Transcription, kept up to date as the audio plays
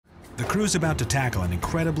The crew's about to tackle an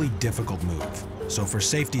incredibly difficult move, so for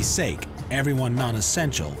safety's sake, everyone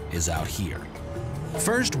non-essential is out here.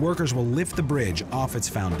 First, workers will lift the bridge off its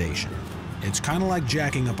foundation. It's kind of like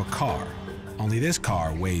jacking up a car, only this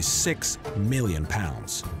car weighs 6 million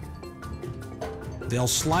pounds. They'll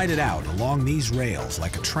slide it out along these rails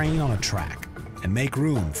like a train on a track and make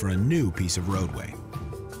room for a new piece of roadway.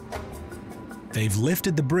 They've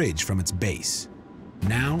lifted the bridge from its base.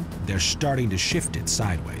 Now they're starting to shift it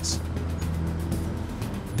sideways.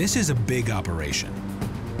 This is a big operation.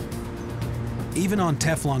 Even on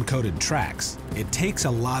Teflon-coated tracks, it takes a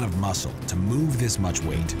lot of muscle to move this much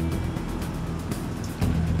weight.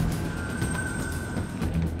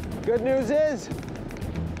 Good news is,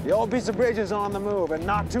 the old piece of bridge is on the move and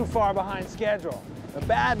not too far behind schedule. The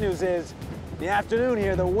bad news is, in the afternoon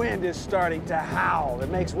here, the wind is starting to howl. It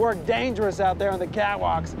makes work dangerous out there on the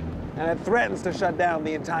catwalks, and it threatens to shut down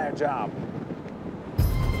the entire job.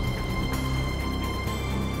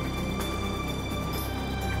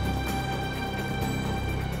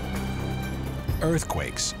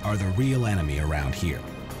 Earthquakes are the real enemy around here.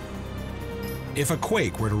 If a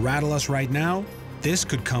quake were to rattle us right now, this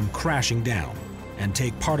could come crashing down and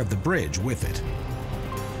take part of the bridge with it.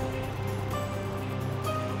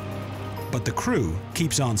 But the crew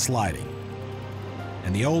keeps on sliding,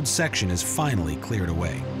 and the old section is finally cleared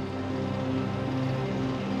away.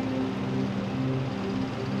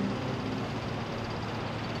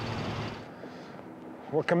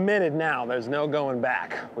 We're committed now. There's no going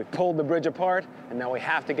back. We pulled the bridge apart, and now we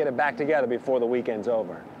have to get it back together before the weekend's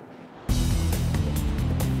over.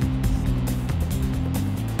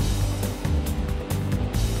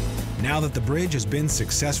 Now that the bridge has been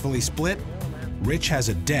successfully split, Rich has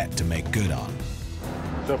a debt to make good on.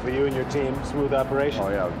 So for you and your team, smooth operation? Oh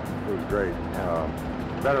yeah, it was great.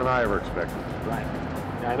 Better than I ever expected. Right.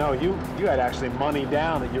 I know you had actually money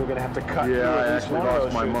down that you were going to have to cut. Yeah, I actually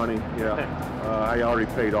lost my money. Yeah, I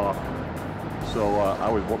already paid off, so I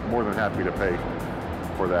was more than happy to pay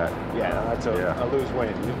for that. Yeah, no, that's a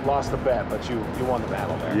lose-win. You lost the bet, but you won the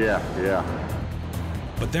battle there. Yeah.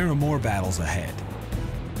 But there are more battles ahead.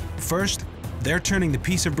 First, they're turning the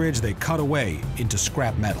piece of bridge they cut away into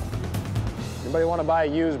scrap metal. Anybody want to buy a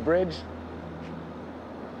used bridge?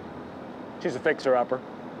 She's a fixer-upper.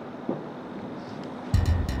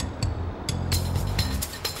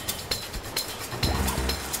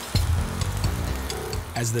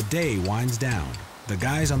 As the day winds down, the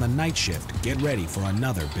guys on the night shift get ready for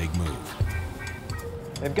another big move.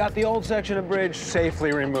 They've got the old section of bridge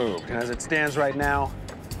safely removed, and as it stands right now,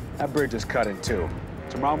 that bridge is cut in two.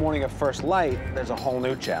 Tomorrow morning at first light, there's a whole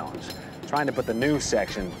new challenge, trying to put the new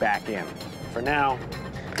section back in. For now,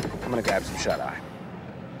 I'm gonna grab some shut-eye.